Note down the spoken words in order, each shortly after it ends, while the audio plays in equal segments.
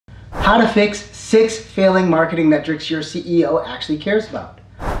How to fix 6 failing marketing metrics your CEO actually cares about.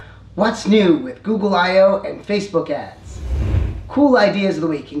 What's new with Google I/O and Facebook ads? Cool ideas of the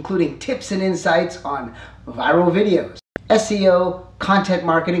week, including tips and insights on viral videos, SEO, content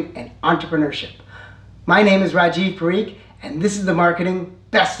marketing, and entrepreneurship. My name is Rajiv Parikh, and this is the Marketing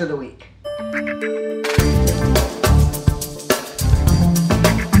Best of the Week.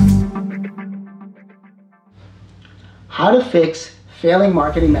 How to fix failing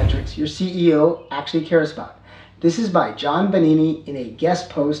marketing metrics your CEO actually cares about. This is by John Bonini in a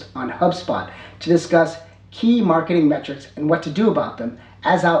guest post on HubSpot to discuss key marketing metrics and what to do about them,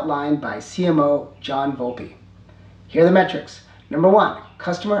 as outlined by CMO John Volpe. Here are the metrics. Number 1,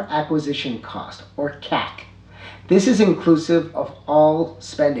 customer acquisition cost, or CAC. This is inclusive of all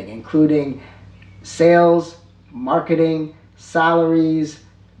spending, including sales, marketing, salaries,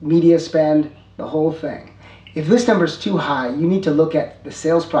 media spend, the whole thing. If this number is too high, you need to look at the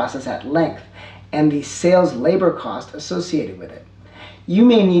sales process at length and the sales labor cost associated with it. You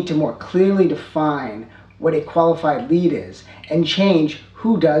may need to more clearly define what a qualified lead is and change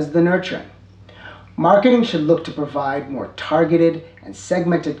who does the nurturing. Marketing should look to provide more targeted and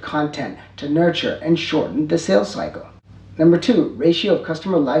segmented content to nurture and shorten the sales cycle. Number 2, ratio of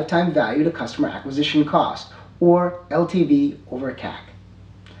customer lifetime value to customer acquisition cost, or LTV over CAC.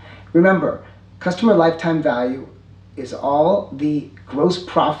 Remember, customer lifetime value is all the gross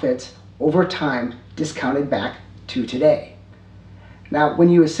profits over time discounted back to today. Now, when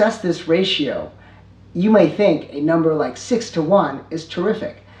you assess this ratio, you may think a number like 6:1 is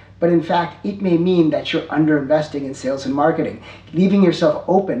terrific, but in fact, it may mean that you're underinvesting in sales and marketing, leaving yourself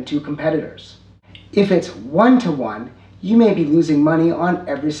open to competitors. If it's 1:1, you may be losing money on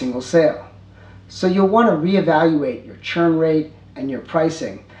every single sale. So you'll want to reevaluate your churn rate and your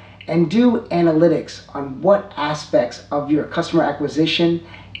pricing, and do analytics on what aspects of your customer acquisition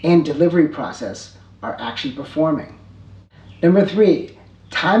and delivery process are actually performing. Number 3,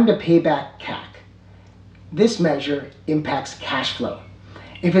 time to payback CAC. This measure impacts cash flow.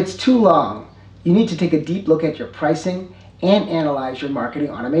 If it's too long, you need to take a deep look at your pricing and analyze your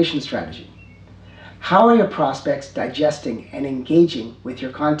marketing automation strategy. How are your prospects digesting and engaging with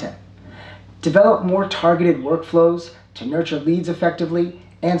your content? Develop more targeted workflows to nurture leads effectively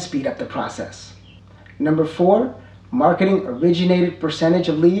and speed up the process. Number 4, marketing originated percentage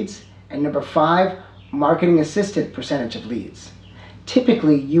of leads. And number 5, marketing assisted percentage of leads.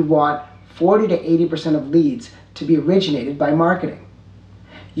 Typically, you want 40 to 80% of leads to be originated by marketing.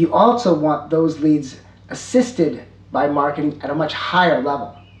 You also want those leads assisted by marketing at a much higher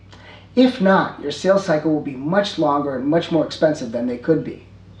level. If not, your sales cycle will be much longer and much more expensive than they could be.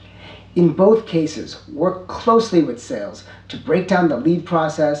 In both cases, work closely with sales to break down the lead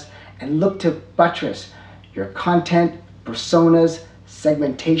process and look to buttress your content, personas,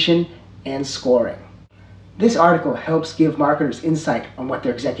 segmentation, and scoring. This article helps give marketers insight on what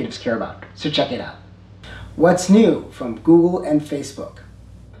their executives care about, so check it out. What's new from Google and Facebook?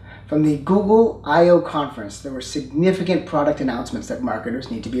 From the Google I/O conference, there were significant product announcements that marketers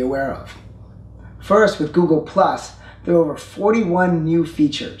need to be aware of. First, with Google+, there are over 41 new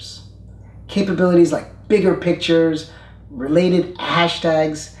features. Capabilities like bigger pictures, related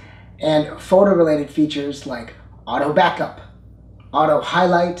hashtags, and photo-related features like auto backup, auto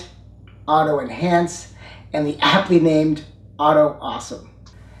highlight, auto enhance, and the aptly named auto awesome.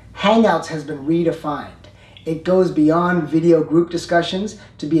 Hangouts has been redefined. It goes beyond video group discussions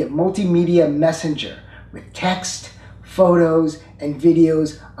to be a multimedia messenger with text, photos, and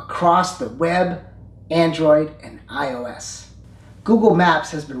videos across the web, Android, and iOS. Google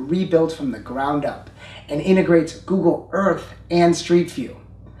Maps has been rebuilt from the ground up and integrates Google Earth and Street View.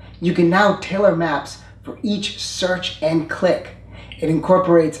 You can now tailor maps for each search and click. It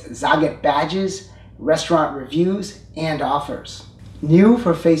incorporates Zagat badges, restaurant reviews, and offers. New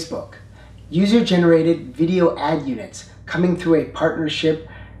for Facebook, user-generated video ad units coming through a partnership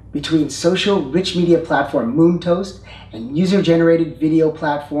between social rich media platform Moontoast and user-generated video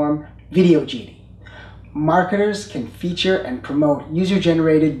platform VideoGenie. Marketers can feature and promote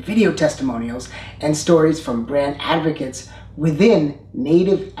user-generated video testimonials and stories from brand advocates within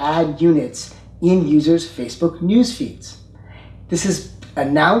native ad units in users' Facebook news feeds. This is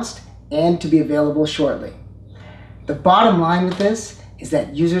announced and to be available shortly. The bottom line with this is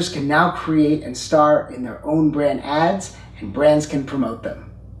that users can now create and star in their own brand ads, and brands can promote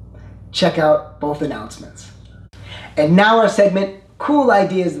them. Check out both announcements. And now our segment, Cool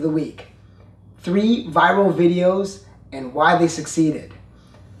Ideas of the Week. 3 viral videos and why they succeeded.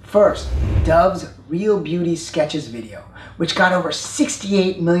 First, Dove's Real Beauty Sketches video, which got over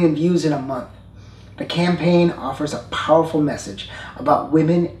 68 million views in a month. The campaign offers a powerful message about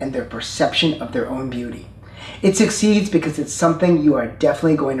women and their perception of their own beauty. It succeeds because it's something you are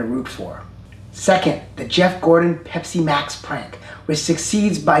definitely going to root for. Second, the Jeff Gordon Pepsi Max prank, which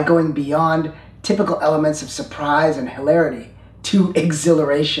succeeds by going beyond typical elements of surprise and hilarity to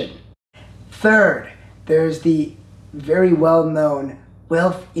exhilaration. Third, there's the very well-known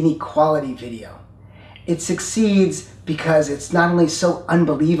wealth inequality video. It succeeds because it's not only so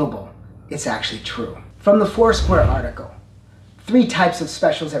unbelievable, it's actually true. From the Foursquare article, 3 types of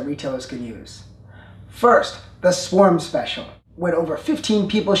specials that retailers can use. First, the Swarm Special. When over 15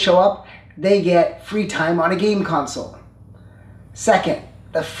 people show up, they get free time on a game console. Second,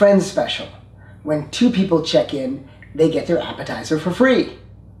 the Friends Special. When 2 people check in, they get their appetizer for free.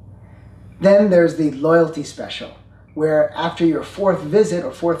 Then there's the Loyalty Special, where after your 4th visit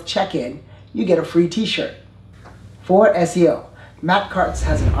or 4th check-in, you get a free t-shirt. For SEO, Matt Karts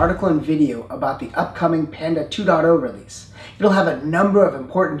has an article and video about the upcoming Panda 2.0 release. It'll have a number of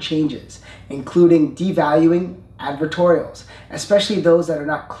important changes, including devaluing advertorials, especially those that are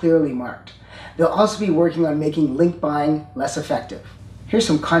not clearly marked. They'll also be working on making link buying less effective. Here's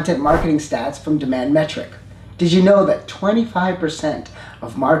some content marketing stats from Demand Metric. Did you know that 25%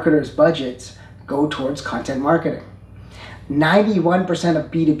 of marketers' budgets go towards content marketing? 91%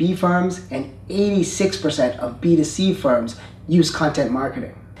 of B2B firms and 86% of B2C firms use content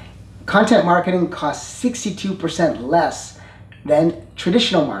marketing. Content marketing costs 62% less than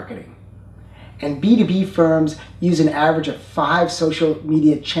traditional marketing. And B2B firms use an average of 5 social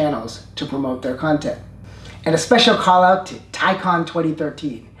media channels to promote their content. And a special call out to TiEcon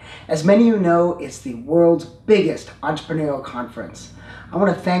 2013. As many of you know, it's the world's biggest entrepreneurial conference. I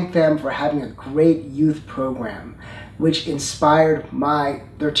want to thank them for having a great youth program, which inspired my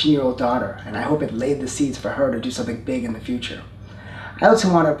 13-year-old daughter, and I hope it laid the seeds for her to do something big in the future. I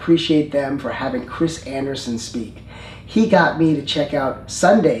also want to appreciate them for having Chris Anderson speak. He got me to check out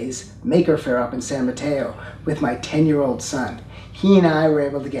Sunday's Maker Fair up in San Mateo with my 10-year-old son. He and I were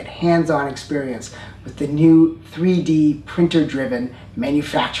able to get hands-on experience with the new 3D printer-driven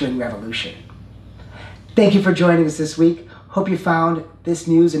manufacturing revolution. Thank you for joining us this week. Hope you found this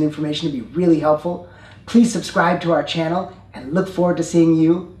news and information to be really helpful. Please subscribe to our channel and look forward to seeing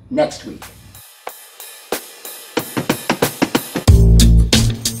you next week.